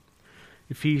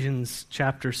Ephesians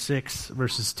chapter 6,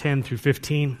 verses 10 through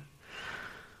 15. It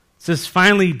says,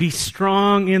 "Finally, be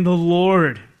strong in the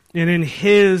Lord and in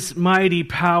His mighty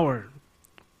power.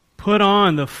 Put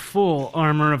on the full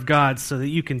armor of God so that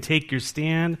you can take your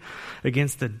stand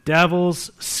against the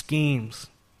devil's schemes.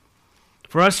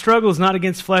 For our struggle is not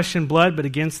against flesh and blood, but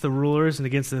against the rulers and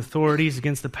against the authorities,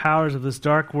 against the powers of this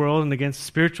dark world, and against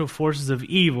spiritual forces of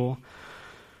evil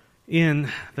in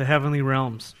the heavenly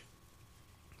realms.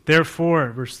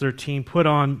 Therefore," verse 13, "put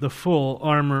on the full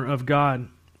armor of God,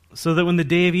 so that when the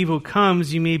day of evil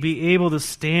comes, you may be able to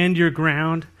stand your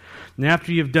ground, and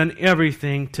after you have done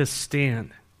everything, to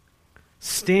stand.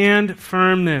 Stand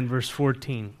firm then," verse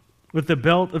 14, "with the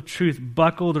belt of truth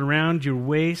buckled around your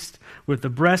waist, with the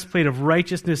breastplate of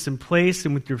righteousness in place,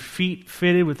 and with your feet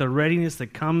fitted with the readiness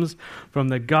that comes from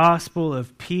the gospel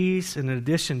of peace. In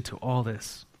addition to all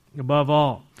this, above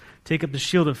all, take up the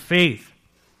shield of faith,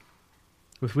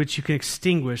 with which you can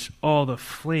extinguish all the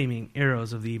flaming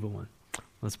arrows of the evil one."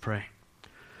 Let's pray.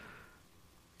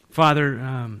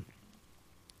 Father,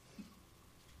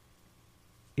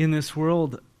 in this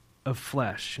world of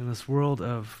flesh, in this world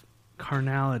of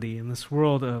carnality, in this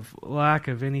world of lack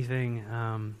of anything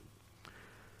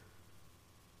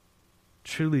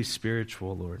truly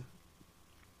spiritual, Lord,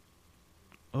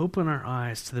 open our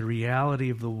eyes to the reality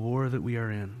of the war that we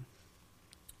are in.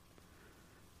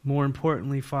 More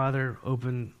importantly, Father,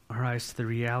 open our eyes to the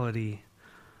reality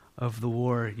of the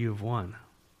war you have won.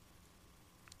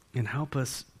 And help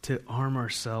us to arm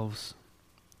ourselves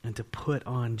and to put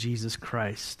on Jesus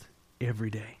Christ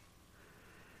every day.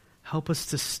 Help us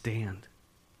to stand.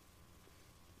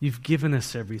 You've given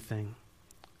us everything.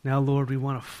 Now, Lord, we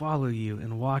want to follow you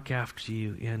and walk after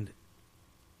you and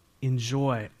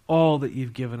enjoy all that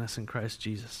you've given us in Christ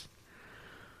Jesus.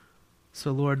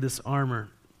 So, Lord, this armor,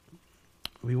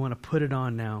 we want to put it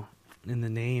on now in the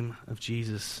name of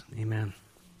Jesus. Amen.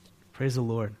 Praise the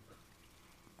Lord.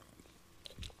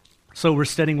 So we're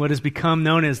studying what has become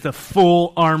known as the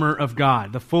full armor of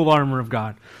God. The full armor of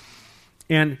God.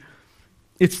 And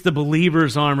it's the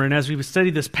believer's armor. And as we've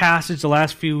studied this passage the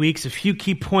last few weeks, a few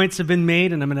key points have been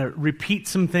made, and I'm going to repeat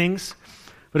some things.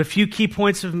 But a few key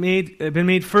points have been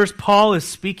made. First, Paul is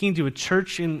speaking to a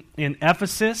church in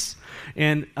Ephesus.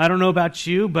 And I don't know about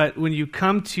you, but when you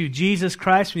come to Jesus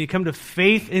Christ, when you come to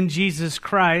faith in Jesus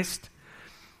Christ,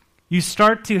 you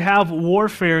start to have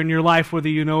warfare in your life whether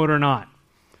you know it or not.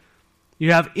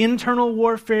 You have internal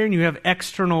warfare and you have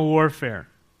external warfare.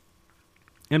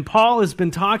 And Paul has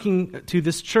been talking to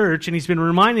this church, and he's been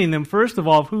reminding them, first of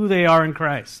all, of who they are in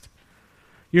Christ.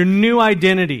 Your new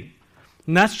identity.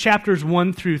 And that's chapters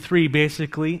 1 through 3,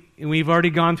 basically. And we've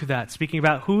already gone through that, speaking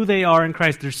about who they are in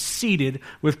Christ. They're seated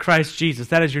with Christ Jesus.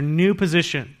 That is your new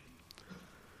position.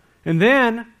 And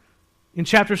then, in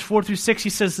chapters 4 through 6, he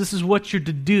says this is what you're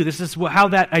to do. This is how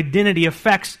that identity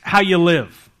affects how you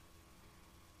live.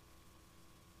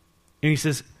 And he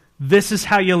says, this is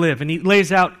how you live. And he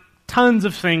lays out tons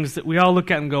of things that we all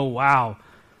look at and go, wow.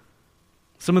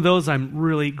 Some of those I'm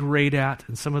really great at,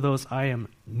 and some of those I am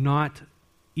not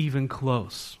even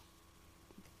close.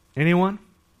 Anyone?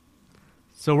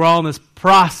 So we're all in this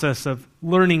process of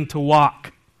learning to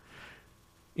walk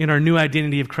in our new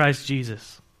identity of Christ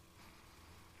Jesus.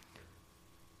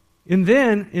 And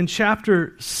then in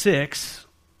chapter 6,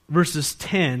 verses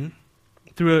 10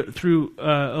 through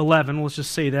 11, let's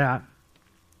just say that,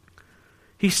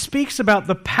 he speaks about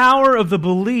the power of the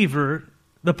believer,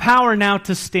 the power now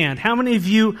to stand. How many of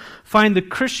you find the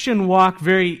Christian walk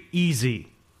very easy?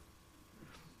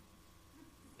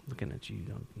 Looking at you.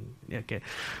 Okay.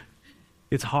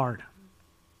 It's hard.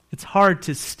 It's hard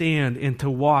to stand and to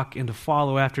walk and to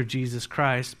follow after Jesus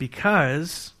Christ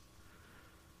because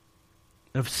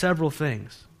of several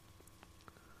things.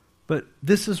 But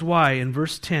this is why in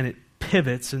verse 10 it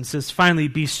pivots and says, finally,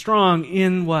 be strong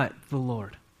in what? The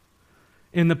Lord.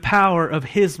 In the power of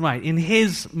His might, in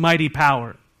His mighty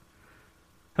power.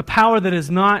 A power that is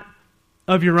not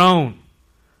of your own.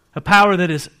 A power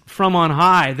that is from on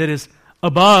high, that is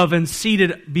above and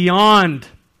seated beyond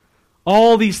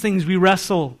all these things we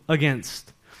wrestle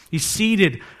against. He's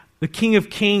seated, the King of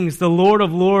Kings, the Lord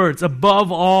of Lords,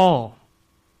 above all,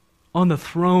 on the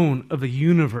throne of the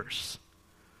universe.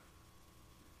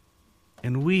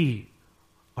 And we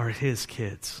are His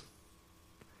kids.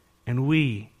 And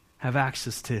we have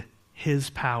access to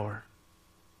His power.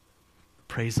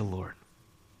 Praise the Lord.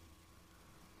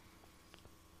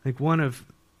 I think one of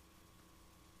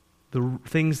the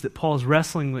things that Paul's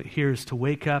wrestling with here is to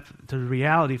wake up to the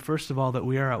reality, first of all, that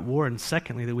we are at war, and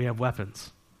secondly, that we have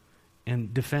weapons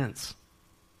and defense.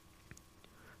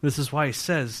 This is why he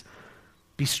says,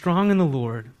 be strong in the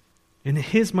Lord in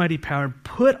his mighty power,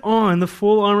 put on the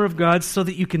full armor of God so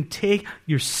that you can take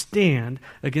your stand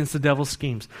against the devil's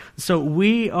schemes. So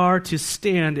we are to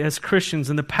stand as Christians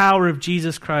in the power of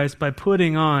Jesus Christ by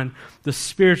putting on the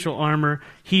spiritual armor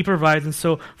he provides. And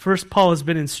so first, Paul has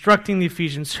been instructing the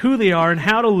Ephesians who they are and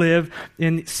how to live.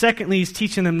 And secondly, he's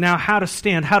teaching them now how to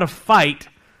stand, how to fight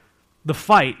the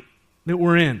fight that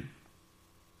we're in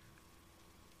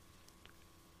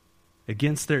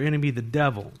against their enemy, the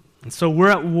devil. And so we're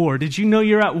at war. Did you know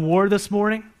you're at war this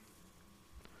morning?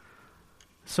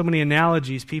 So many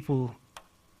analogies. People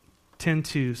tend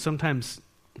to sometimes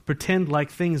pretend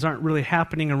like things aren't really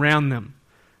happening around them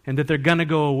and that they're going to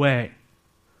go away.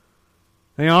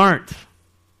 They aren't.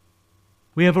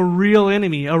 We have a real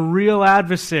enemy, a real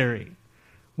adversary.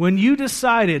 When you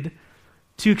decided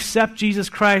to accept Jesus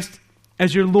Christ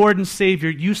as your Lord and Savior,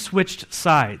 you switched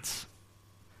sides.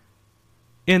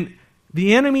 And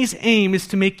the enemy's aim is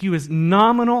to make you as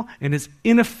nominal and as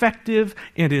ineffective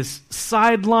and as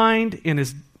sidelined and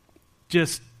as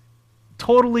just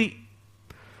totally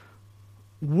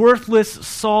worthless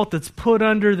salt that's put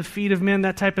under the feet of men,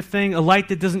 that type of thing, a light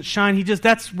that doesn't shine.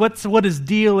 That's what his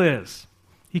deal is.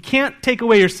 He can't take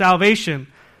away your salvation,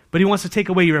 but he wants to take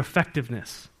away your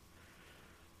effectiveness.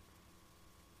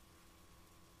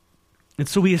 And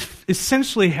so we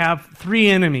essentially have three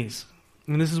enemies.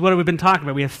 And this is what we've been talking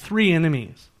about. We have three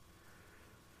enemies.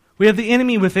 We have the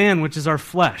enemy within, which is our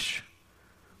flesh,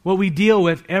 what we deal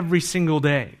with every single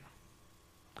day.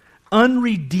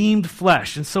 Unredeemed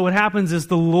flesh. And so what happens is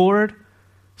the Lord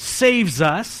saves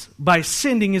us by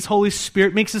sending his Holy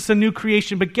Spirit, makes us a new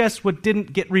creation. But guess what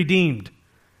didn't get redeemed?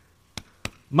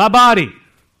 My body.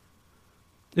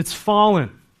 It's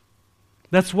fallen.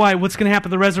 That's why what's going to happen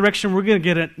at the resurrection, we're going to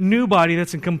get a new body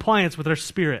that's in compliance with our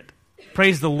spirit.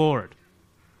 Praise the Lord.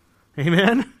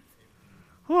 Amen?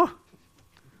 Oh.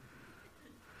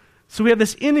 So we have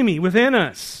this enemy within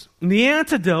us. And the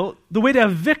antidote, the way to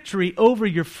have victory over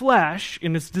your flesh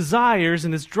and its desires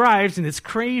and its drives and its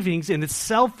cravings and its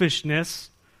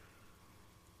selfishness,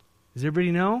 does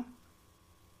everybody know?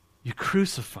 You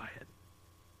crucify it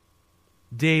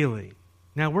daily.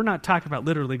 Now, we're not talking about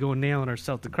literally going nailing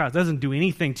ourselves to the cross. It doesn't do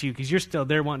anything to you because you're still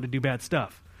there wanting to do bad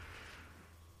stuff.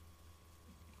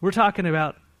 We're talking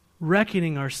about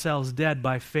reckoning ourselves dead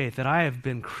by faith, that I have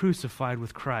been crucified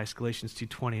with Christ, Galatians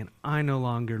 2:20, and I no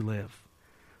longer live,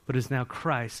 but it is now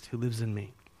Christ who lives in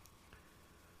me.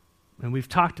 And we've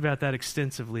talked about that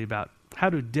extensively, about how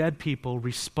do dead people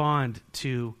respond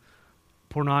to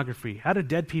pornography? How do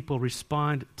dead people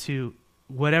respond to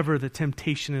whatever the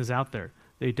temptation is out there?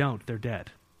 They don't. They're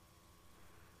dead.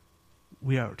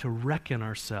 We are to reckon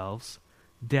ourselves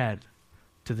dead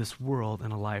to this world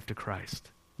and alive to Christ.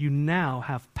 You now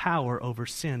have power over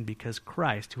sin because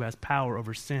Christ, who has power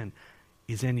over sin,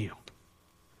 is in you.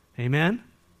 Amen?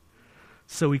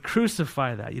 So we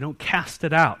crucify that. You don't cast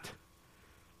it out.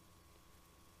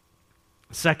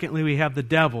 Secondly, we have the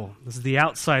devil. This is the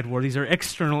outside war. These are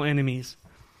external enemies.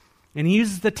 And he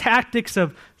uses the tactics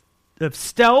of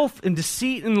stealth and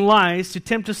deceit and lies to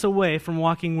tempt us away from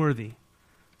walking worthy,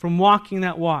 from walking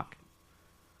that walk.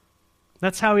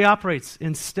 That's how he operates,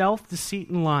 in stealth, deceit,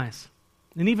 and lies.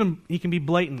 And even he can be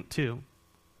blatant too.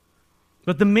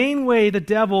 But the main way the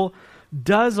devil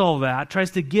does all that,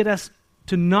 tries to get us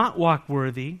to not walk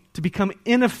worthy, to become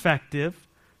ineffective,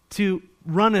 to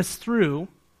run us through,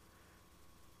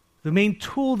 the main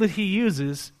tool that he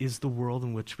uses is the world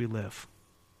in which we live.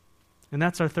 And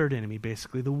that's our third enemy,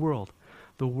 basically, the world.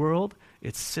 The world,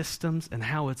 its systems, and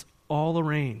how it's all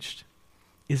arranged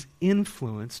is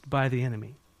influenced by the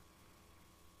enemy,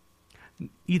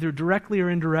 either directly or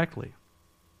indirectly.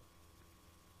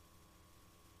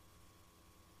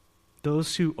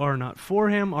 Those who are not for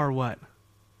him are what?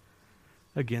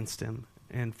 Against him.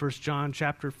 And 1 John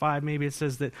chapter 5, maybe it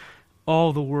says that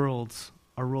all the worlds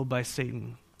are ruled by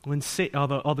Satan. When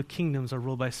all the kingdoms are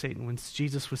ruled by Satan. When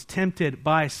Jesus was tempted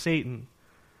by Satan,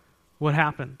 what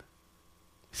happened?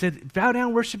 He said, bow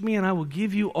down, worship me, and I will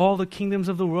give you all the kingdoms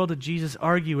of the world. Did Jesus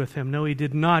argue with him? No, he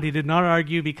did not. He did not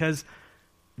argue because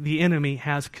the enemy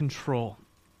has control.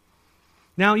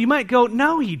 Now, you might go,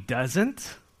 no, he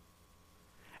doesn't.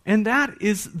 And that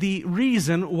is the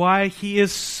reason why he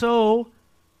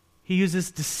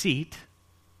uses deceit,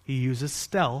 he uses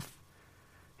stealth,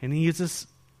 and he uses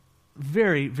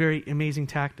very, very amazing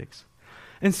tactics.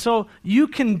 And so you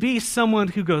can be someone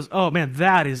who goes, oh man,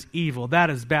 that is evil, that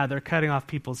is bad, they're cutting off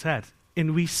people's heads.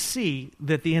 And we see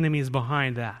that the enemy is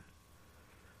behind that.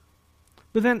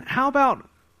 But then how about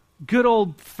good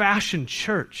old-fashioned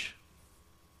church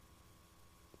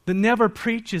that never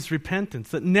preaches repentance,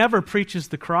 that never preaches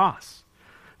the cross,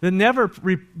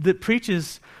 that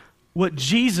preaches what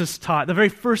Jesus taught. The very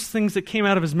first things that came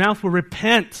out of his mouth were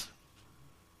repent.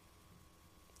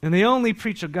 And they only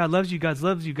preach, oh, God loves you, God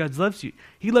loves you, God loves you.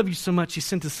 He loved you so much, he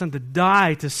sent his son to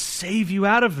die to save you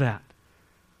out of that.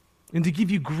 And to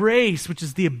give you grace, which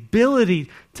is the ability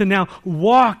to now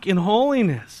walk in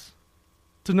holiness.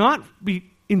 To not be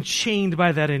enchained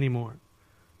by that anymore.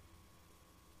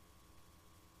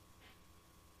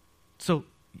 So,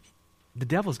 the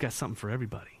devil's got something for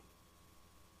everybody.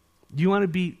 You want to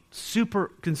be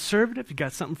super conservative? He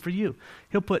got something for you.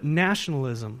 He'll put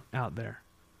nationalism out there.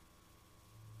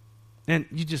 And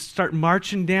you just start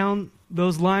marching down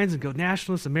those lines and go,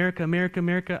 nationalist, America, America,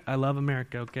 America. I love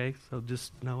America, okay? So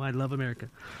just know I love America.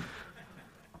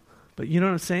 But you know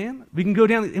what I'm saying? We can go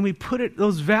down and we put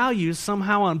those values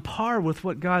somehow on par with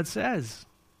what God says.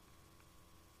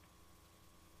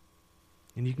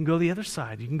 And you can go the other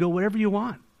side. You can go whatever you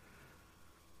want.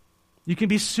 You can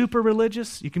be super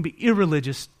religious. You can be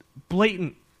irreligious,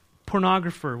 blatant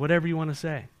pornographer, whatever you want to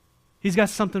say. He's got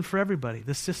something for everybody,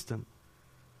 the system.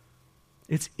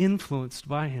 It's influenced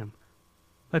by him,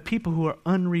 by people who are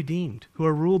unredeemed, who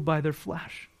are ruled by their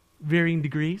flesh, varying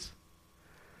degrees.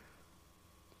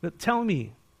 But tell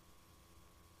me,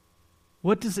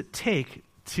 what does it take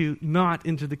to not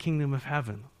enter the kingdom of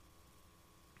heaven?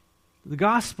 The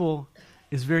gospel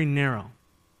is very narrow.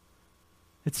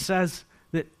 It says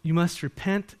that you must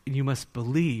repent and you must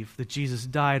believe that Jesus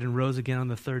died and rose again on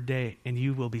the third day, and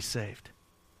you will be saved.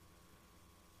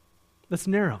 That's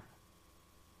narrow.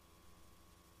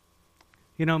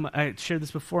 You know, I shared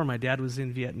this before. My dad was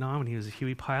in Vietnam, and he was a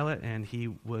Huey pilot, and he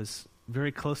was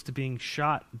very close to being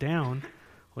shot down.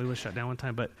 Well, he was shot down one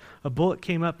time, but a bullet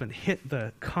came up and hit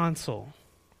the console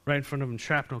right in front of him.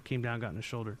 Shrapnel came down, got in his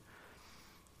shoulder.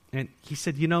 And he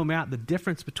said, you know, Matt, the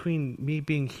difference between me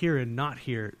being here and not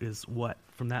here is what?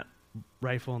 From that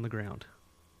rifle on the ground.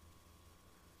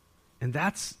 And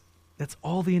that's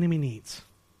all the enemy needs.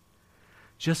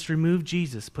 Just remove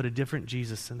Jesus, put a different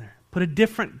Jesus in there. Put a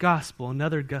different gospel,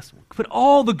 another gospel. Put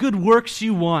all the good works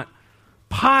you want.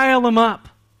 Pile them up.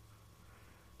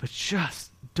 But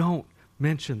just don't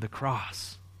mention the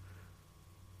cross.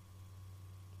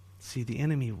 See, the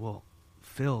enemy will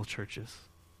fill churches.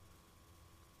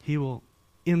 He will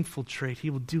infiltrate. He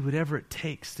will do whatever it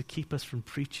takes to keep us from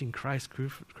preaching Christ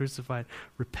crucified,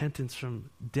 repentance from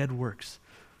dead works.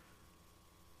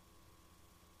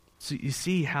 So you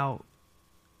see how,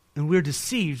 and we're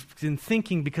deceived in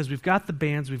thinking because we've got the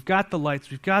bands, we've got the lights,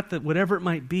 we've got the whatever it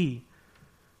might be,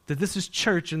 that this is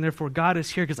church and therefore God is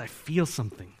here because I feel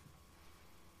something.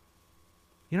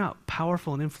 You know how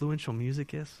powerful and influential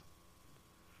music is?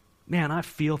 Man, I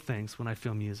feel things when I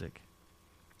feel music.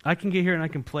 I can get here and I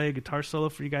can play a guitar solo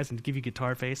for you guys and give you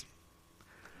guitar face.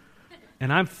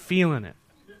 And I'm feeling it.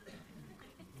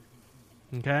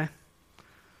 Okay?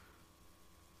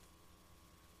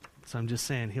 So I'm just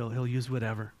saying he'll use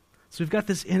whatever. So we've got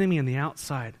this enemy on the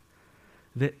outside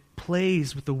that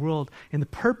plays with the world, and the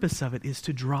purpose of it is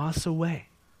to draw us away.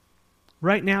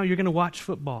 Right now you're going to watch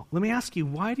football. Let me ask you,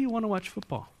 why do you want to watch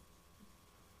football?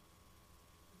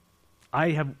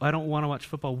 I don't want to watch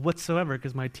football whatsoever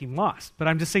because my team lost. But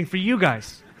I'm just saying for you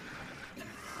guys,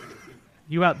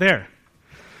 you out there,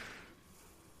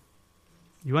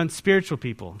 you unspiritual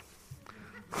people,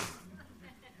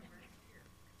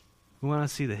 we want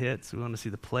to see the hits, we want to see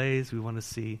the plays, we want to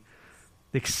see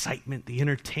the excitement, the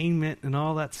entertainment, and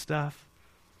all that stuff.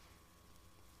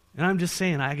 And I'm just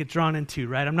saying, I get drawn into,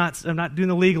 right? I'm not doing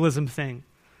the legalism thing.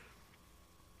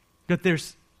 But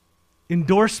there's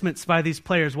endorsements by these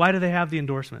players. Why do they have the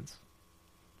endorsements?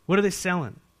 What are they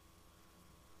selling?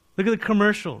 Look at the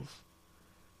commercials.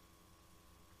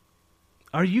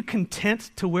 Are you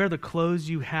content to wear the clothes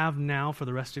you have now for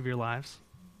the rest of your lives?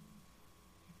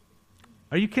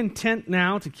 Are you content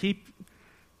now to keep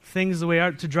things the way they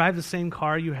are, to drive the same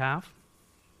car you have?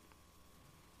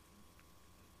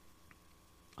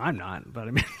 I'm not, but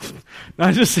I mean,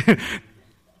 I'm just saying.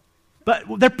 But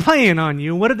they're playing on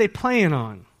you. What are they playing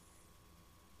on?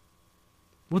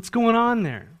 What's going on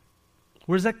there?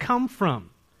 Where does that come from?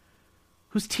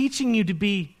 Who's teaching you to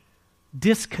be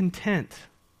discontent?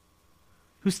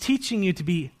 Who's teaching you to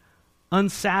be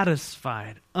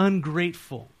unsatisfied,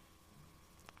 ungrateful,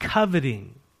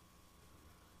 coveting?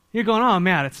 You're going, oh,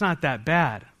 Matt, it's not that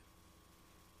bad.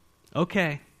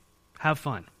 Okay, have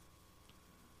fun.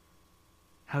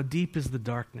 How deep is the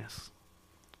darkness?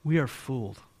 We are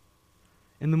fooled.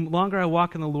 And the longer I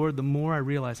walk in the Lord, the more I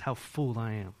realize how fooled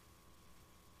I am.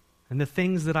 And the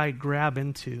things that I grab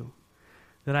into,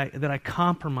 that I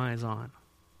compromise on.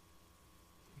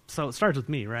 So it starts with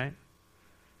me, right?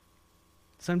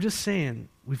 So I'm just saying,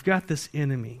 we've got this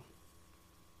enemy.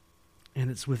 And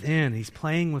it's within. He's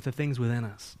playing with the things within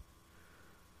us.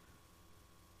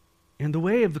 And the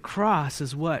way of the cross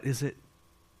is what? It's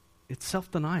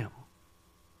self-denial.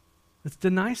 It's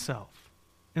deny self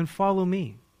and follow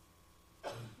me.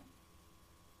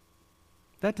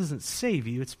 That doesn't save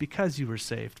you. It's because you were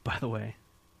saved, by the way.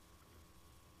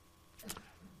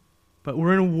 But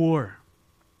we're in a war.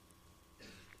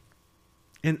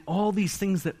 And all these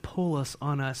things that pull us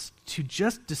on us to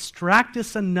just distract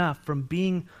us enough from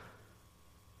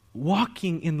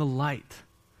walking in the light,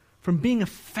 from being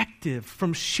effective,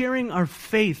 from sharing our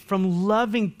faith, from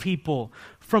loving people,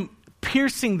 from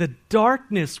piercing the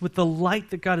darkness with the light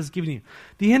that God has given you.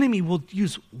 The enemy will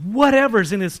use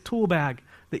whatever's in his tool bag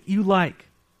that you like.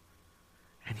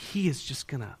 And he is just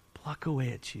going to pluck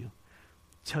away at you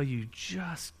till you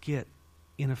just get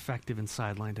ineffective and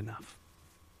sidelined enough.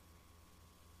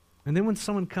 And then when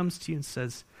someone comes to you and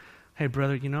says, hey,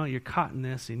 brother, you're caught in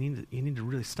this. You need to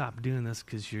really stop doing this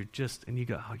because and you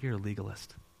go, oh, you're a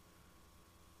legalist.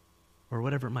 Or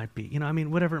whatever it might be.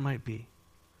 Whatever it might be.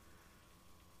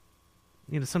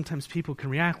 Sometimes people can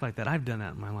react like that. I've done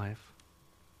that in my life.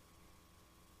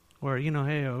 Or,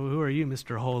 hey, who are you,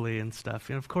 Mr. Holy and stuff.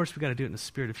 Of course, we got to do it in a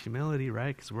spirit of humility,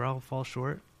 right? Because we all fall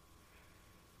short.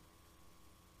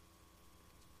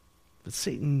 But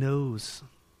Satan knows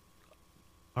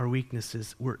our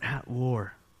weaknesses. We're at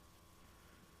war.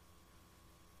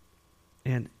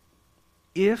 And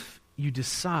if you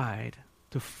decide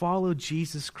to follow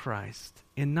Jesus Christ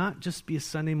and not just be a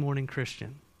Sunday morning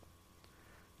Christian,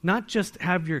 not just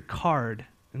have your card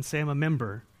and say I'm a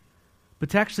member, but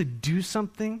to actually do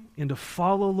something and to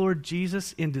follow Lord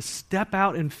Jesus and to step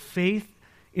out in faith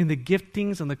in the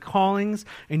giftings and the callings,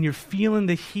 and you're feeling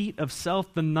the heat of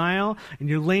self-denial, and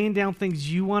you're laying down things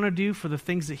you want to do for the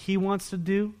things that he wants to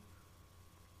do,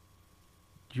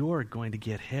 you're going to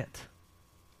get hit.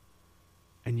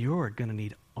 And you're going to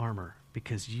need armor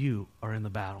because you are in the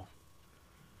battle.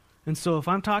 And so if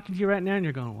I'm talking to you right now and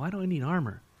you're going, why do I need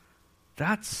armor?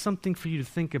 That's something for you to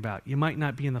think about. You might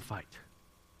not be in the fight.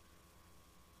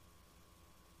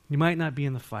 You might not be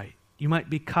in the fight. You might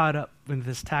be caught up in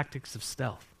this tactics of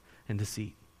stealth and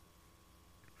deceit.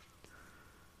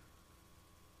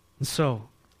 And so,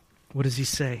 what does he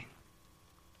say?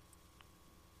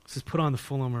 He says, put on the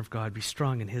full armor of God, be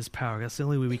strong in his power. That's the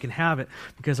only way we can have it,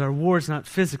 because our war is not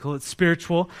physical, it's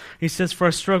spiritual. He says, for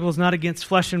our struggle is not against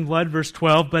flesh and blood, verse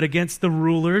 12, but against the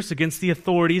rulers, against the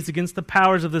authorities, against the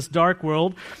powers of this dark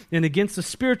world, and against the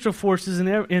spiritual forces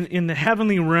in the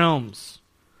heavenly realms.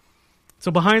 So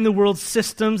behind the world's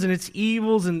systems and its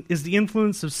evils is the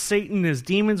influence of Satan and his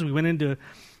demons. We went into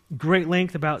great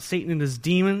length about Satan and his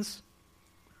demons.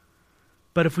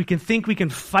 But if we can think we can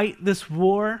fight this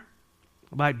war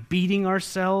by beating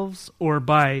ourselves or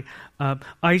by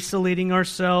isolating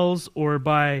ourselves or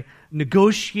by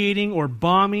negotiating or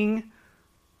bombing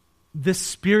this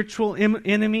spiritual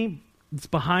enemy that's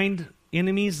behind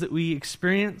enemies that we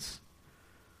experience,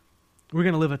 we're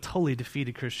going to live a totally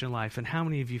defeated Christian life. And how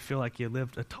many of you feel like you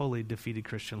lived a totally defeated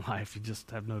Christian life? You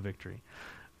just have no victory.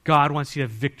 God wants you to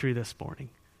have victory this morning.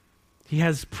 He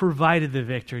has provided the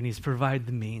victory, and he's provided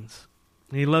the means.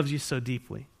 And he loves you so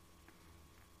deeply.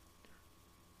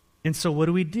 And so what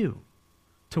do we do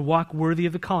to walk worthy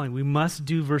of the calling? We must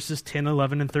do verses 10,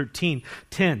 11, and 13.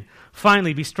 10,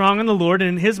 finally, be strong in the Lord,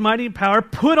 and in his mighty power,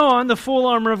 put on the full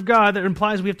armor of God. That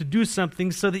implies we have to do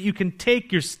something so that you can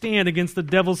take your stand against the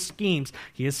devil's schemes.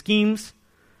 He has schemes.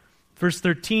 Verse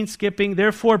 13, skipping,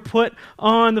 therefore put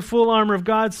on the full armor of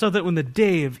God so that when the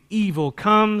day of evil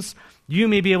comes, you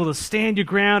may be able to stand your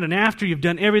ground, and after you've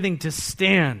done everything, to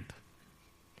stand.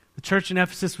 The church in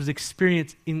Ephesus was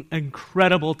experiencing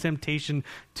incredible temptation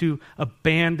to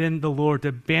abandon the Lord, to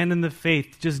abandon the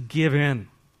faith, to just give in.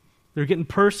 They're getting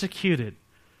persecuted.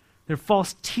 Their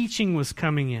false teaching was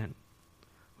coming in.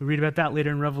 We read about that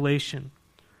later in Revelation.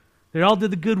 They all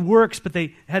did the good works, but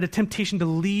they had a temptation to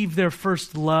leave their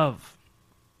first love.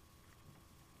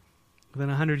 Within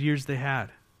 100 years they had.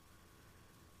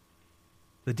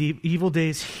 The evil day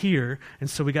is here, and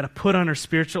so we got to put on our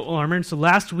spiritual armor. And so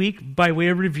last week, by way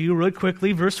of review, really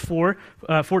quickly, verse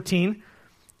 14,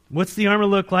 what's the armor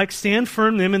look like? Stand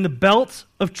firm then in the belt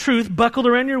of truth buckled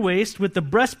around your waist with the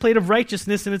breastplate of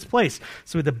righteousness in its place.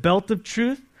 So with the belt of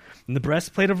truth and the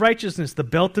breastplate of righteousness, the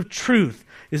belt of truth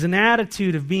is an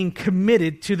attitude of being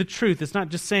committed to the truth. It's not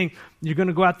just saying you're going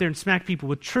to go out there and smack people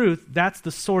with truth. That's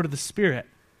the sword of the Spirit.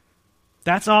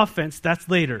 That's offense. That's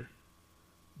later.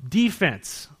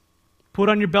 Defense. Put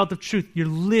on your belt of truth. You're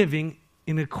living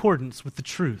in accordance with the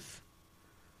truth.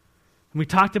 And we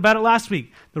talked about it last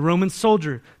week. The Roman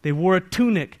soldier, they wore a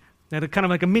tunic. They had kind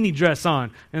of like a mini dress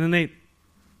on. And then they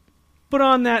put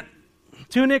on that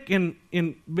tunic, and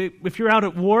if you're out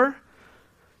at war,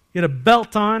 you had a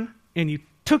belt on, and you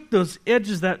took those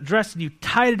edges of that dress and you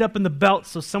tied it up in the belt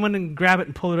so someone didn't grab it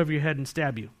and pull it over your head and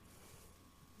stab you.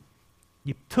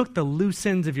 You took the loose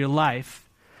ends of your life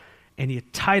and you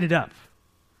tied it up.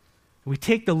 We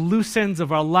take the loose ends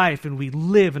of our life and we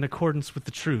live in accordance with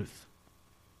the truth.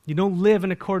 You don't live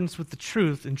in accordance with the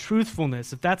truth and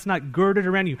truthfulness. If that's not girded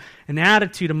around you, an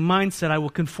attitude, a mindset, I will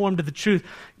conform to the truth,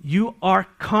 you are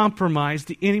compromised.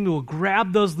 The enemy will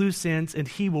grab those loose ends and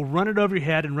he will run it over your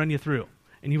head and run you through.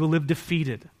 And you will live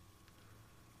defeated.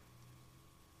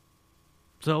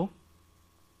 So,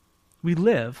 we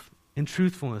live in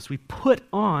truthfulness. We put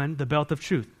on the belt of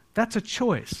truth. That's a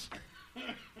choice.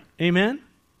 Amen?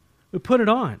 We put it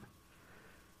on.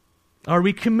 Are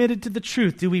we committed to the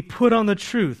truth? Do we put on the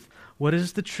truth? What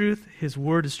is the truth? His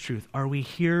word is truth. Are we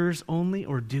hearers only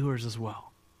or doers as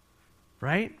well?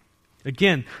 Right?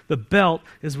 Again, the belt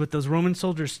is what those Roman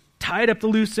soldiers tied up the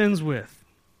loose ends with.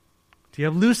 Do you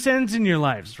have loose ends in your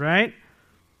lives, right?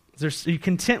 Are you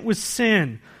content with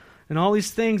sin and all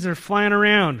these things that are flying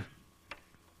around?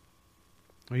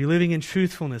 Are you living in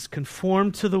truthfulness,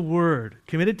 conformed to the word,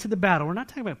 committed to the battle? We're not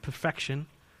talking about perfection.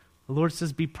 The Lord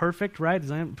says, be perfect, right?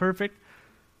 Is I am perfect?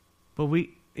 But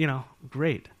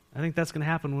great. I think that's going to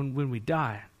happen when we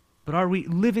die. But are we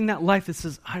living that life that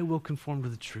says, I will conform to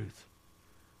the truth?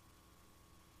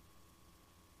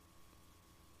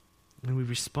 And we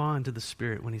respond to the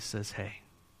Spirit when he says, hey,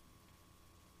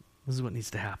 this is what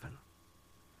needs to happen.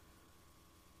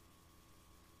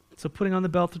 So putting on the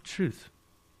belt of truth.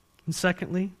 And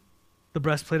secondly, the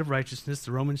breastplate of righteousness.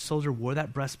 The Roman soldier wore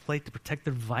that breastplate to protect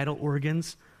their vital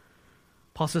organs.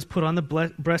 Paul says, put on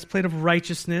the breastplate of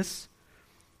righteousness.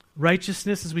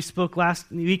 Righteousness, as we spoke last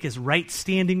week, is right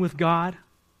standing with God.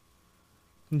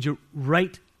 And you're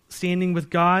right standing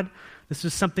with God. This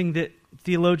is something that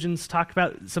theologians talk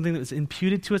about, something that was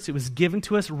imputed to us. It was given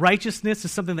to us. Righteousness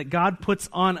is something that God puts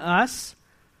on us.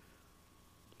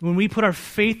 When we put our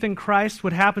faith in Christ,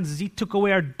 what happens is he took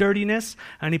away our dirtiness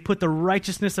and he put the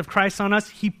righteousness of Christ on us.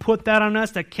 He put that on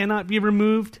us that cannot be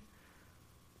removed.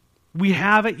 We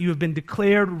have it. You have been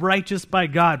declared righteous by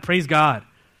God. Praise God.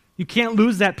 You can't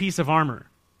lose that piece of armor,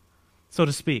 so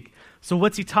to speak. So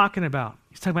what's he talking about?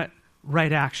 He's talking about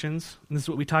right actions. And this is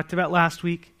what we talked about last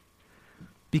week.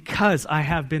 Because I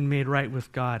have been made right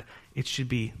with God, it should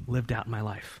be lived out in my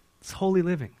life. It's holy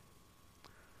living.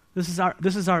 This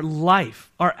is our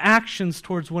life, our actions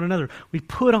towards one another. We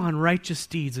put on righteous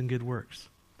deeds and good works.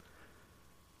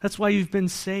 That's why you've been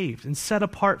saved and set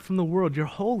apart from the world. You're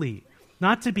holy,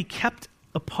 not to be kept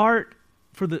apart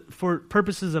for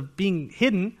purposes of being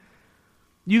hidden.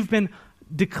 You've been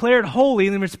declared holy,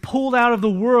 and then it's pulled out of the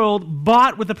world,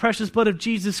 bought with the precious blood of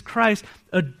Jesus Christ,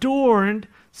 adorned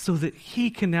so that he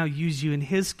can now use you in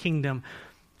his kingdom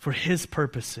for his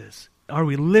purposes. Are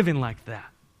we living like that?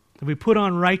 Have we put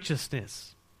on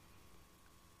righteousness?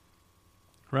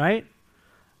 Right?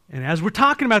 And as we're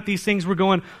talking about these things, we're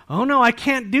going, oh no, I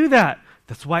can't do that.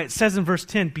 That's why it says in verse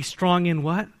 10, be strong in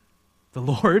what? The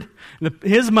Lord,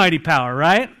 his mighty power,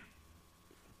 right?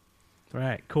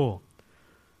 Right, cool.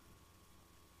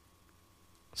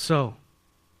 So,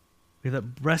 we have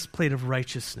that breastplate of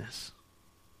righteousness.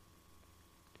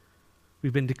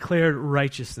 We've been declared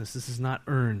righteousness. This is not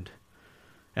earned.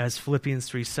 As Philippians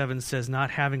 3:7 says,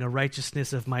 not having a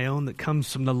righteousness of my own that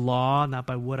comes from the law, not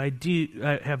by what I do,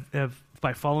 have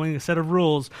by following a set of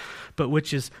rules, but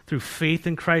which is through faith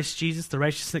in Christ Jesus, the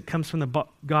righteousness that comes from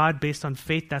God based on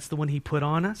faith. That's the one he put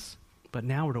on us. But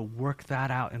now we're to work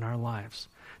that out in our lives.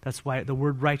 That's why the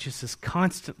word righteous is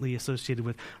constantly associated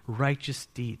with righteous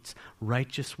deeds,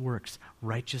 righteous works,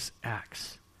 righteous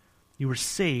acts. You were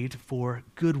saved for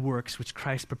good works which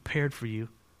Christ prepared for you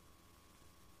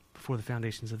before the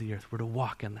foundations of the earth. We're to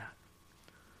walk in that.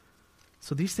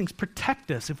 So these things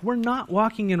protect us. If we're not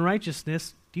walking in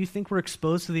righteousness, do you think we're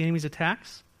exposed to the enemy's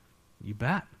attacks? You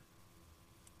bet.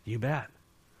 You bet.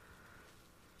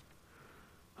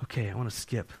 Okay, I want to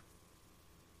skip.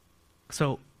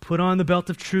 So put on the belt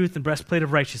of truth and breastplate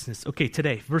of righteousness. Okay,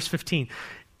 today, verse 15.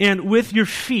 And with your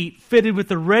feet fitted with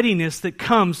the readiness that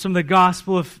comes from the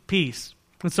gospel of peace.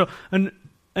 And so an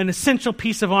essential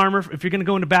piece of armor, if you're going to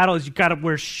go into battle, is you've got to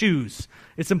wear shoes.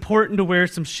 It's important to wear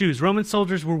some shoes. Roman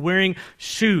soldiers were wearing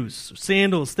shoes,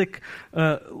 sandals, thick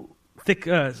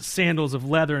sandals of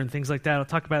leather and things like that. I'll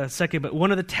talk about that in a second. But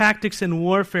one of the tactics in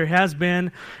warfare has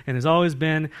been and has always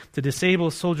been to disable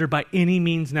a soldier by any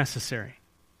means necessary.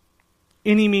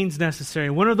 Any means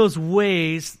necessary. One of those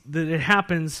ways that it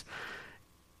happens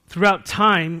throughout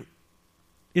time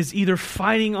is either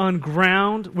fighting on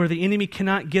ground where the enemy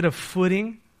cannot get a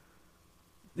footing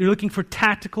You're looking for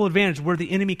tactical advantage where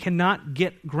the enemy cannot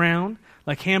get ground,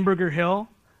 like Hamburger Hill.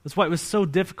 That's why it was so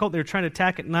difficult. They were trying to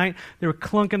attack at night. They were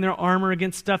clunking their armor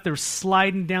against stuff. They were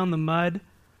sliding down the mud.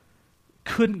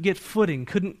 Couldn't get footing.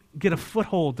 Couldn't get a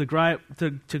foothold to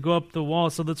go up the wall.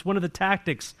 So that's one of the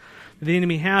tactics that the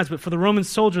enemy has. But for the Roman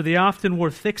soldier, they often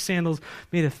wore thick sandals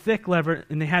made of thick leather,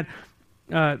 and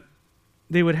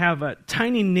they would have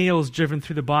tiny nails driven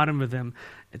through the bottom of them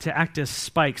to act as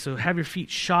spikes. So have your feet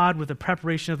shod with the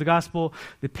preparation of the gospel.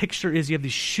 The picture is you have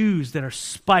these shoes that are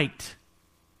spiked.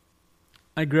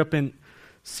 I grew up in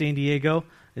San Diego,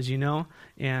 as you know,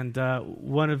 and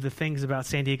one of the things about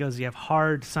San Diego is you have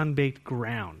hard, sun-baked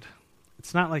ground.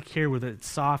 It's not like here where it's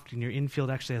soft and your infield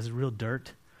actually has real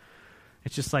dirt.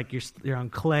 It's just like you're on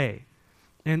clay.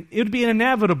 And it would be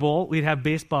inevitable we'd have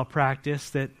baseball practice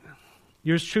that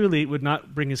yours truly would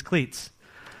not bring his cleats.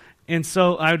 And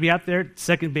so I would be out there,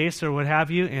 second base or what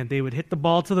have you, and they would hit the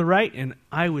ball to the right, and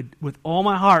I would, with all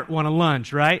my heart, want to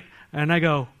lunge, right? And I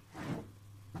go,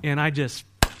 and I just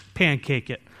pancake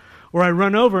it. Or I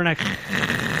run over and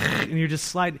and you're just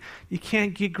sliding. You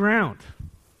can't get ground.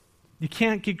 You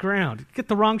can't get ground. Get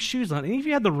the wrong shoes on. And if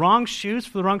you had the wrong shoes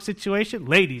for the wrong situation,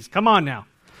 ladies, come on now.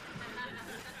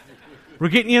 We're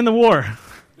getting you in the war.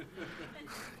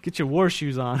 Get your war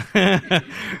shoes on.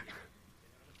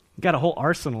 Got a whole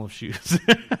arsenal of shoes.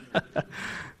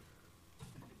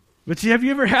 But have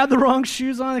you ever had the wrong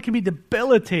shoes on? It can be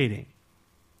debilitating.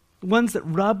 Ones that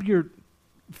rub your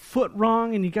foot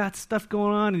wrong and you got stuff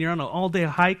going on and you're on an all-day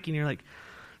hike and you're like,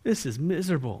 this is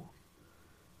miserable.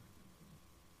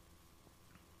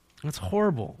 That's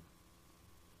horrible.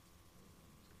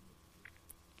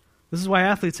 This is why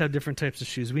athletes have different types of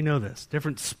shoes. We know this.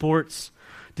 Different sports,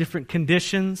 different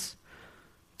conditions.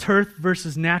 Turf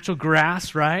versus natural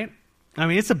grass, right? I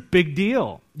mean, it's a big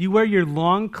deal. You wear your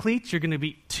long cleats, you're going to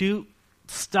be too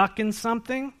stuck in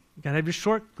something. You got to have your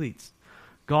short cleats.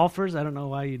 Golfers, I don't know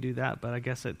why you do that, but I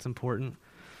guess it's important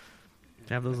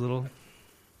to have those little...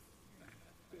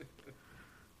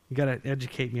 You got to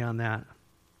educate me on that.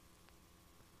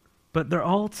 But they're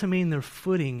all to mean their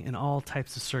footing in all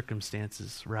types of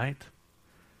circumstances, right?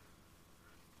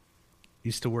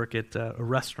 Used to work at a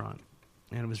restaurant,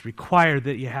 and it was required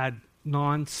that you had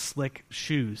non-slick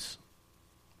shoes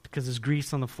because there's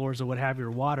grease on the floors or what have you,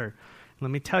 or water. And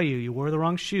let me tell you, you wore the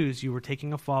wrong shoes, you were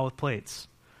taking a fall with plates.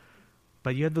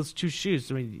 But you had those two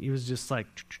shoes. I mean, it was just like,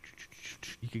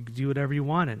 you could do whatever you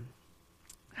wanted.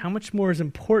 How much more is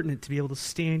important to be able to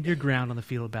stand your ground on the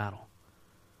field of battle?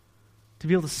 To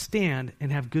be able to stand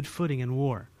and have good footing in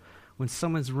war when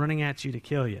someone's running at you to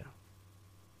kill you.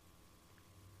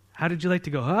 How did you like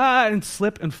to go, and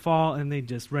slip and fall and they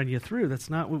just run you through? That's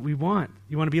not what we want.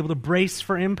 You want to be able to brace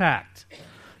for impact.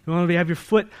 You want to have your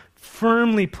foot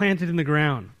firmly planted in the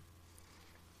ground.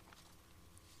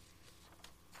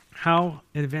 How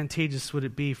advantageous would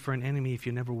it be for an enemy if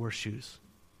you never wore shoes?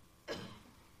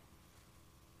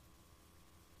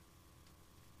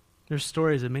 There's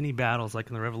stories of many battles, like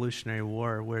in the Revolutionary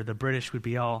War, where the British would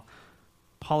be all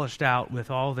polished out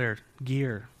with all their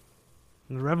gear.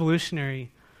 And the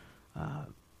Revolutionary,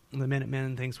 the Minutemen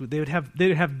and things, they would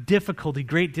have difficulty,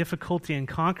 great difficulty in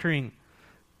conquering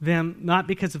them, not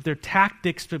because of their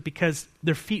tactics, but because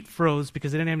their feet froze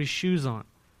because they didn't have any shoes on.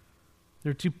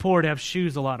 They're too poor to have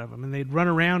shoes, a lot of them, and they'd run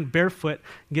around barefoot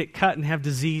and get cut and have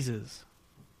diseases.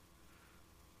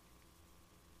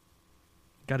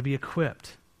 Got to be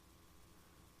equipped.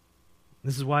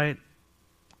 This is why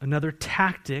another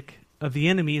tactic of the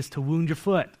enemy is to wound your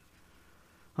foot.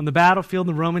 On the battlefield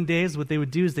in the Roman days, what they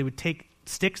would do is they would take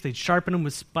sticks, they'd sharpen them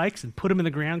with spikes and put them in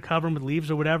the ground, cover them with leaves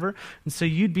or whatever. And so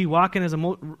you'd be walking as a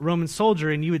Roman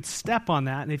soldier and you would step on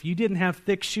that. And if you didn't have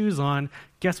thick shoes on,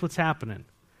 guess what's happening?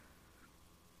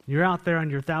 You're out there on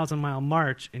your 1,000-mile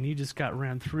march and you just got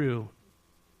ran through.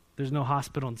 There's no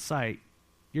hospital in sight.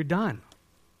 You're done.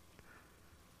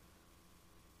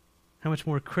 How much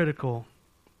more critical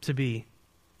to be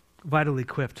vitally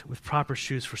equipped with proper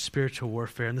shoes for spiritual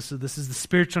warfare. And this is the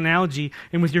spiritual analogy,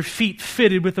 and with your feet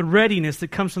fitted with the readiness that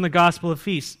comes from the gospel of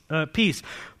peace.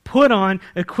 Put on,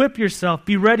 equip yourself,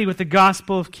 be ready with the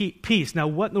gospel of peace. Now,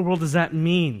 what in the world does that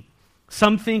mean?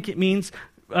 Some think it means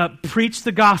preach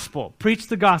the gospel. Preach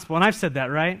the gospel. And I've said that,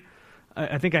 right?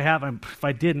 I think I have. If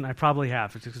I didn't, I probably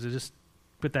have. Just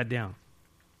put that down.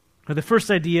 The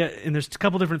first idea, and there's a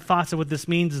couple different thoughts of what this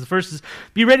means, is the first is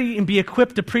be ready and be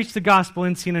equipped to preach the gospel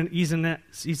in season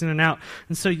and out.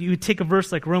 And so you would take a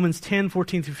verse like Romans 10,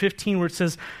 14 through 15, where it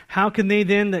says, how can they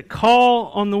then that call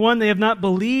on the one they have not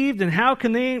believed, and how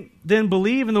can they then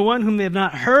believe in the one whom they have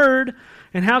not heard?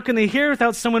 And how can they hear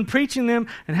without someone preaching them?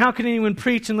 And how can anyone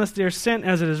preach unless they are sent?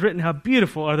 As it is written, how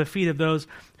beautiful are the feet of those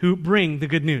who bring the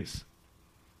good news.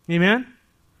 Amen?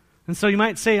 And so you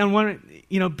might say on one,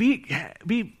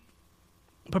 be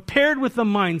prepared with the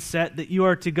mindset that you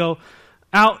are to go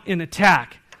out and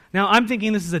attack. Now, I'm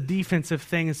thinking this is a defensive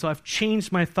thing, and so I've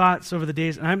changed my thoughts over the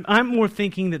days, and I'm more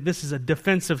thinking that this is a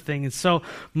defensive thing. And so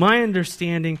my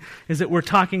understanding is that we're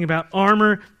talking about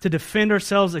armor to defend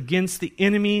ourselves against the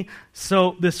enemy.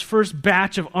 So this first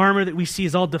batch of armor that we see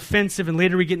is all defensive, and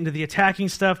later we get into the attacking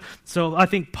stuff. So I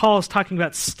think Paul is talking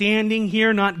about standing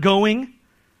here, not going.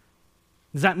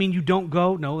 Does that mean you don't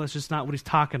go? No, that's just not what he's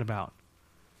talking about.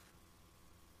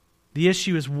 The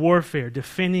issue is warfare,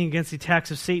 defending against the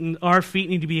attacks of Satan. Our feet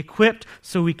need to be equipped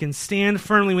so we can stand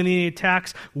firmly when the enemy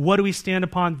attacks. What do we stand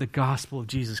upon? The gospel of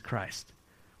Jesus Christ.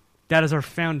 That is our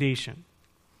foundation.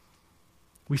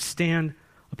 We stand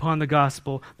upon the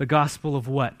gospel of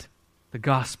what? The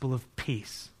gospel of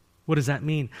peace. What does that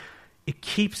mean? It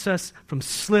keeps us from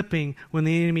slipping when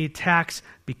the enemy attacks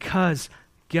because,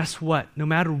 guess what? No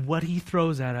matter what he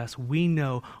throws at us, we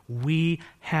know we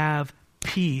have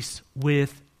peace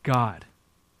with God.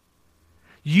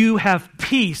 You have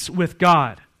peace with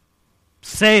God.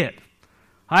 Say it.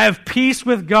 I have peace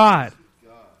with God.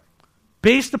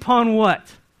 Based upon what?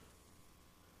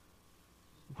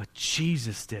 What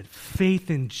Jesus did. Faith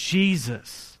in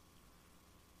Jesus.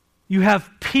 You have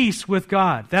peace with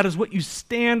God. That is what you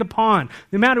stand upon.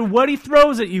 No matter what he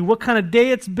throws at you, what kind of day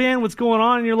it's been, what's going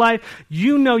on in your life,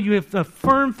 you know you have a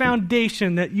firm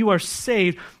foundation that you are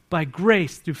saved by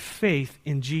grace through faith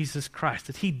in Jesus Christ,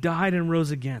 that he died and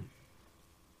rose again.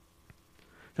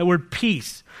 That word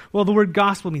peace, well, the word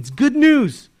gospel means good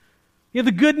news. You have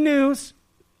the good news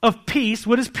of peace.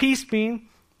 What does peace mean?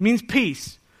 It means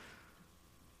peace.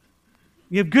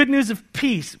 You have good news of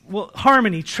peace. Well,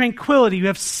 harmony, tranquility. You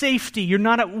have safety. You're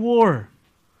not at war.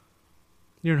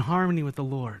 You're in harmony with the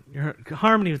Lord. You're in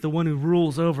harmony with the one who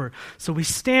rules over. So we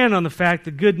stand on the fact,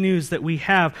 the good news that we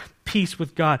have peace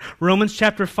with God. Romans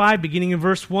chapter 5, beginning in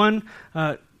verse 1,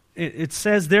 it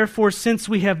says, therefore, since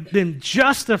we have been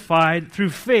justified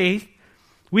through faith,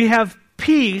 we have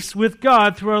peace with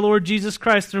God through our Lord Jesus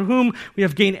Christ, through whom we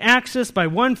have gained access by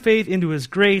one faith into his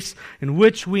grace, in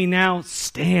which we now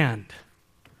stand.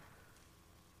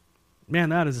 Man,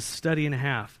 that is a study and a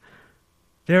half.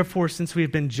 Therefore, since we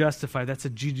have been justified, that's a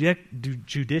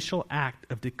judicial act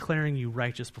of declaring you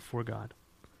righteous before God.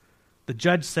 The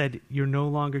judge said, you're no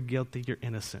longer guilty, you're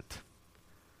innocent.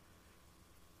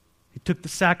 He took the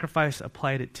sacrifice,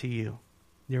 applied it to you.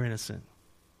 You're innocent.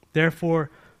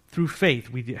 Therefore, through faith,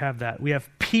 we have that. We have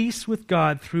peace with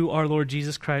God through our Lord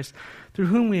Jesus Christ, through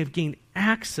whom we have gained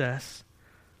access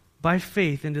by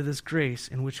faith into this grace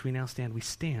in which we now stand. We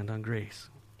stand on grace.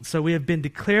 So we have been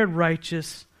declared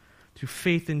righteous through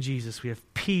faith in Jesus. We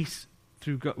have peace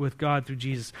with God through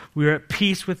Jesus. We are at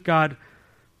peace with God.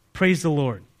 Praise the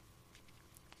Lord.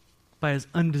 By his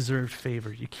undeserved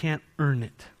favor. You can't earn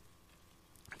it.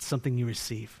 It's something you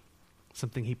receive.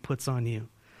 Something he puts on you.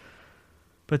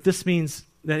 But this means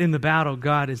that in the battle,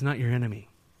 God is not your enemy.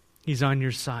 He's on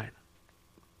your side.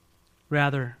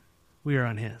 Rather, we are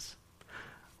on his.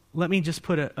 Let me just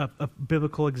put a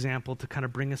biblical example to kind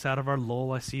of bring us out of our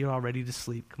lull. I see you all ready to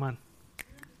sleep. Come on.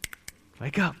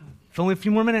 Wake up. It's only a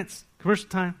few more minutes. Commercial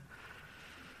time.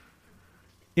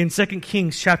 In 2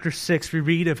 Kings chapter 6, we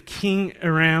read of King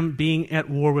Aram being at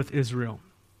war with Israel.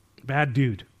 Bad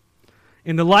dude.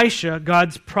 And Elisha,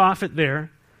 God's prophet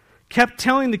there, kept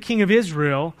telling the king of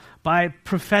Israel by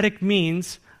prophetic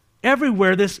means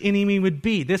everywhere this enemy would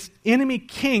be. This enemy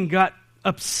king got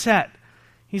upset.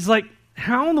 He's like,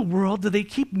 how in the world do they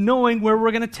keep knowing where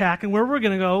we're going to attack and where we're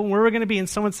going to go and where we're going to be? And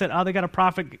someone said, they got a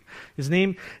prophet. His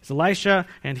name is Elisha,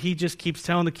 and he just keeps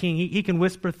telling the king, he can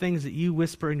whisper things that you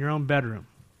whisper in your own bedroom.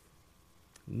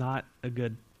 Not a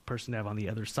good person to have on the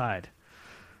other side.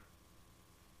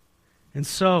 And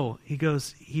so he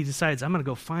decides, I'm going to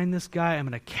go find this guy. I'm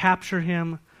going to capture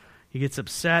him. He gets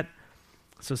upset.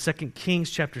 So 2 Kings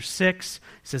chapter 6,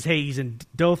 he says, hey, he's in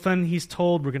Dothan, he's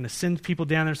told. We're going to send people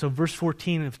down there. So verse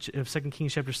 14 of 2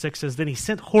 Kings chapter 6 says, then he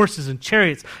sent horses and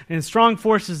chariots and strong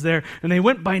forces there, and they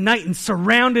went by night and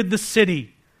surrounded the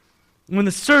city. And when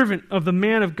the servant of the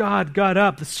man of God got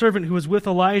up, the servant who was with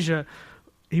Elijah,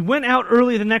 he went out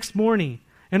early the next morning,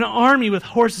 and an army with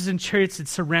horses and chariots had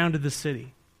surrounded the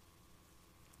city.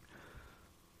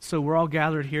 So we're all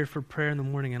gathered here for prayer in the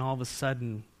morning, and all of a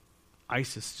sudden,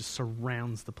 ISIS just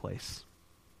surrounds the place.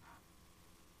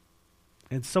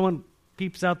 And someone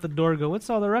peeps out the door and goes, "What's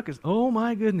all the ruckus?" Oh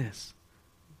my goodness.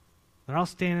 They're all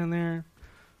standing there,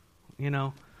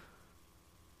 and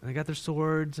they got their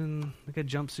swords and they got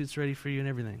jumpsuits ready for you and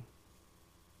everything.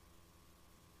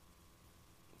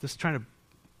 Just trying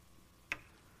to,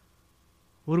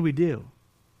 what do?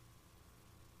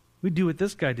 We do what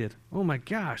this guy did. Oh my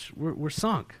gosh, we're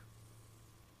sunk.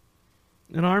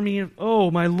 An army of,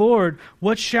 oh my Lord,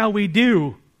 what shall we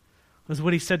do? Was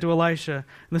what he said to Elisha.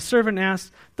 And the servant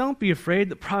asked, "Don't be afraid."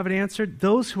 The prophet answered,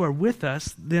 "Those who are with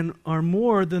us then are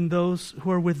more than those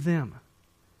who are with them."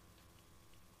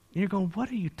 And you're going, what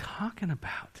are you talking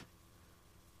about?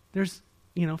 There's,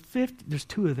 50, there's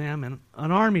 2 of them and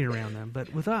an army around them,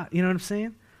 but with us, you know what I'm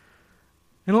saying?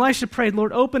 And Elisha prayed,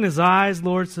 "Lord, open his eyes,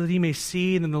 Lord, so that he may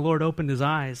see." And then the Lord opened his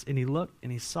eyes, and he looked,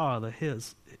 and he saw the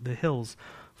hills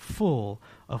full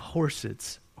of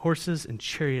horses and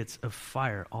chariots of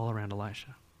fire all around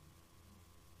Elisha.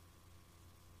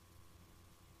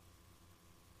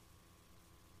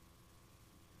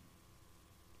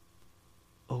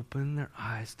 Open his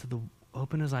eyes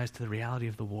to the reality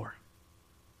of the war.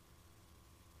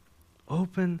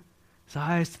 Open his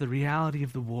eyes to the reality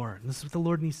of the war. And this is what the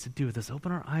Lord needs to do with us.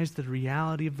 Open our eyes to the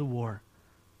reality of the war.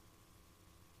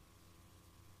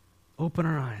 Open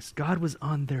our eyes. God was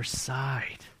on their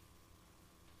side.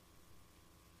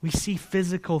 We see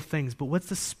physical things, but what's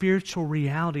the spiritual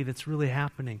reality that's really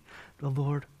happening? The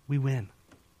Lord, we win.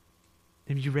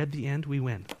 Have you read the end? We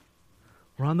win.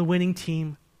 We're on the winning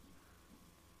team.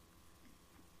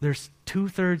 There's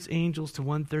 2/3 angels to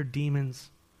 1/3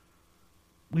 demons.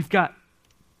 We've got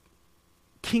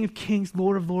King of Kings,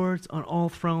 Lord of Lords on all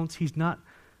thrones. He's not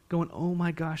going, "Oh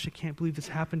my gosh, I can't believe this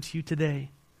happened to you today."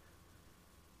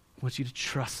 I want you to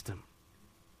trust him.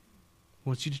 I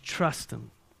want you to trust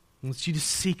him. I want you to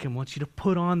seek him. I want you to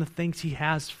put on the things he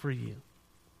has for you.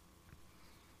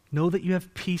 Know that you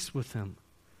have peace with him.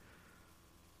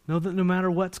 Know that no matter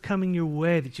what's coming your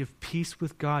way, that you have peace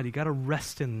with God. You got to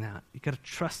rest in that. You got to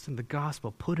trust in the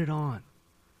gospel. Put it on.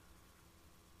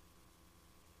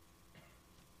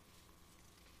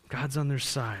 God's on their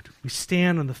side. We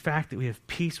stand on the fact that we have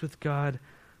peace with God.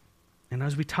 And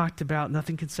as we talked about,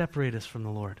 nothing can separate us from the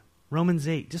Lord. Romans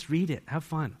 8, just read it. Have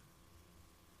fun.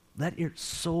 Let your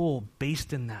soul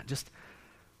based in that. Just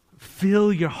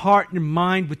fill your heart and your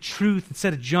mind with truth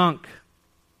instead of junk.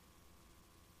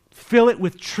 Fill it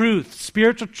with truth,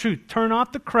 spiritual truth. Turn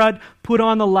off the crud, put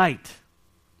on the light.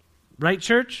 Right,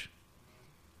 church?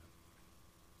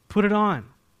 Put it on.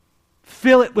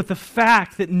 Fill it with the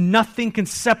fact that nothing can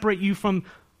separate you from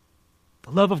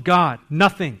the love of God.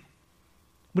 Nothing.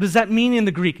 What does that mean in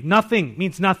the Greek? Nothing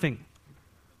means nothing.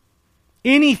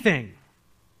 Anything,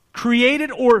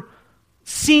 created or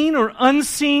seen or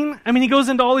unseen. I mean, he goes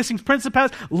into all these things,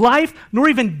 principalities, life, nor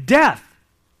even death.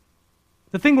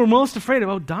 The thing we're most afraid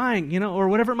of, dying, or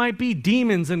whatever it might be,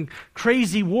 demons and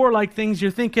crazy warlike things you're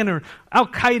thinking, or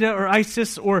Al-Qaeda or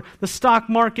ISIS or the stock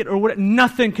market or what,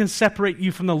 nothing can separate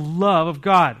you from the love of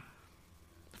God.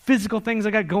 Physical things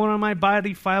I got going on in my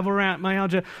body,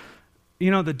 fibromyalgia,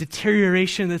 the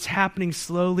deterioration that's happening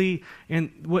slowly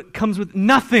and what comes with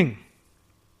nothing.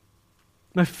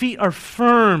 My feet are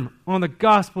firm on the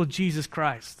gospel of Jesus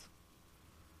Christ.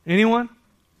 Anyone?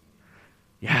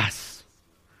 Yes.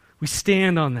 We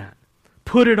stand on that.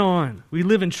 Put it on. We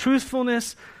live in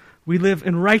truthfulness. We live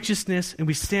in righteousness. And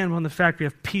we stand on the fact we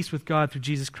have peace with God through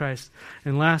Jesus Christ.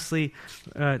 And lastly,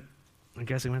 I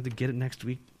guess I'm going to have to get it next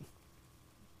week.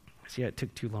 See, it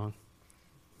took too long.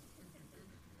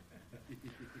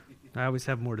 I always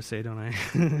have more to say, don't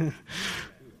I?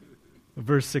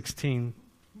 Verse 16.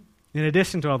 In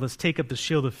addition to all this, take up the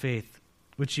shield of faith,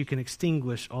 which you can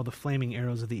extinguish all the flaming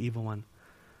arrows of the evil one.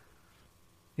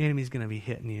 The enemy's going to be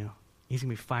hitting you. He's going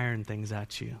to be firing things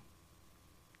at you.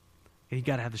 And you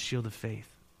got to have the shield of faith.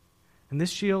 And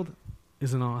this shield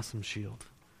is an awesome shield.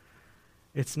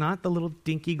 It's not the little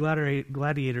dinky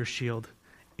gladiator shield.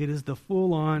 It is the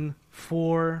full-on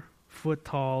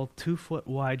 4-foot-tall,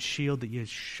 2-foot-wide shield that you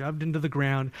shoved into the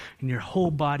ground and your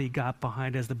whole body got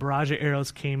behind as the barrage of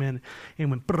arrows came in and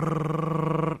went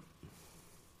brrrr.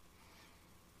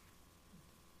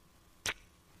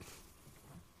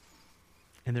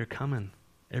 And they're coming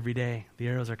every day. The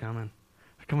arrows are coming.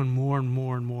 They're coming more and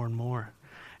more and more and more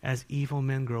as evil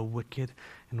men grow wicked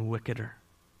and wickeder.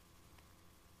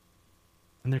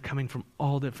 And they're coming from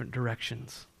all different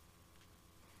directions.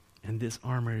 And this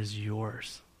armor is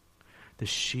yours. The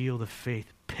shield of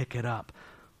faith. Pick it up.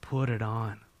 Put it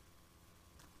on.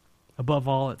 Above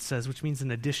all, it says, which means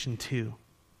in addition to.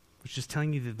 which is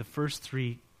telling you that the first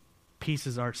three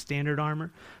pieces are standard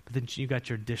armor, but then you got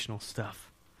your additional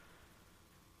stuff.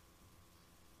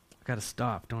 I got to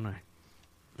stop, don't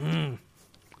I?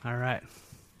 All right.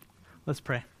 Let's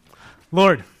pray.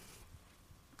 Lord,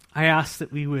 I ask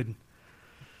that we would,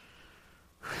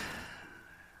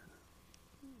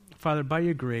 Father, by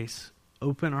your grace,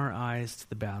 open our eyes to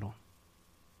the battle.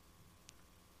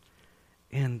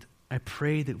 And I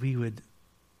pray that we would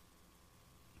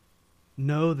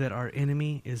know that our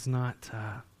enemy is not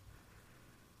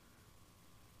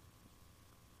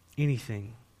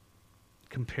anything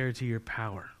compared to your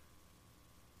power.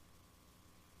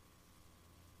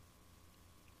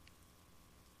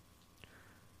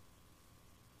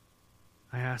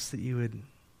 I ask that you would,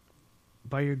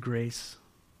 by your grace,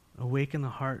 awaken the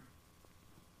heart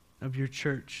of your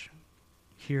church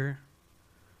here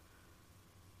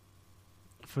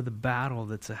for the battle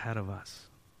that's ahead of us.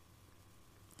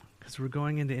 Because we're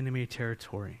going into enemy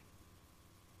territory.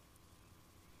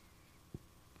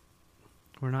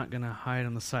 We're not going to hide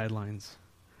on the sidelines.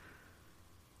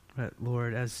 But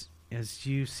Lord, as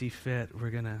you see fit,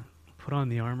 we're going to put on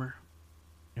the armor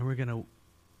and we're going to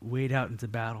wade out into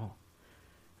battle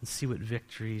and see what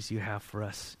victories you have for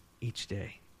us each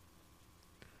day,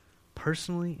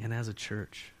 personally and as a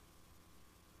church.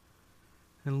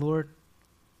 And Lord,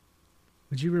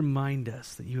 would you remind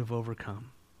us that you have overcome?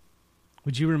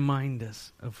 Would you remind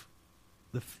us of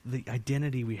the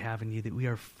identity we have in you, that we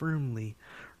are firmly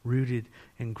rooted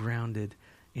and grounded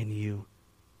in you,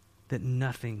 that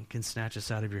nothing can snatch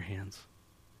us out of your hands.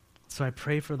 So I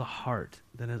pray for the heart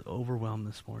that is overwhelmed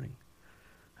this morning.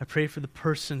 I pray for the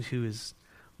person who is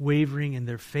wavering in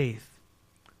their faith,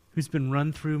 who's been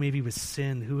run through maybe with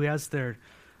sin, who has their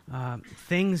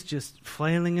things just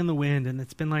flailing in the wind, and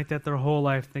it's been like that their whole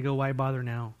life. They go, why bother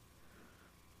now?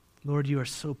 Lord, you are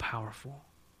so powerful.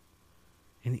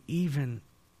 And even,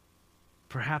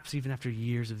 perhaps even after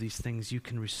years of these things, you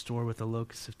can restore what the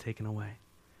locusts have taken away.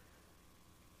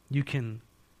 You can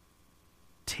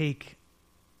take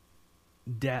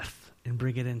death and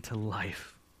bring it into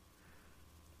life.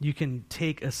 You can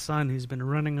take a son who's been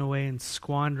running away and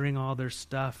squandering all their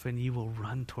stuff, and you will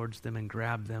run towards them and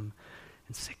grab them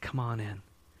and say, come on in,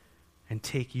 and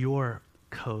take your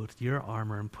coat, your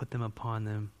armor, and put them upon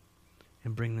them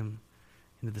and bring them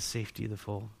into the safety of the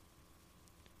fold.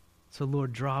 So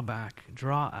Lord, draw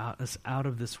us out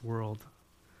of this world,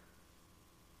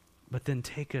 but then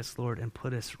take us, Lord, and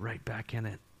put us right back in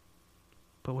it,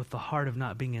 but with the heart of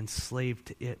not being enslaved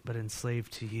to it, but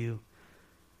enslaved to you.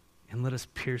 And let us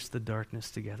pierce the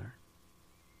darkness together.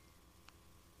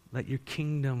 Let your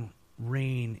kingdom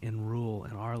reign and rule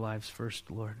in our lives first,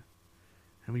 Lord.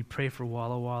 And we pray for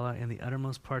Walla Walla and the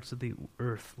uttermost parts of the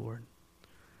earth, Lord,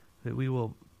 that we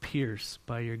will pierce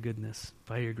by your goodness,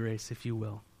 by your grace, if you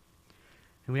will.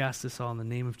 And we ask this all in the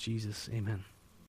name of Jesus. Amen.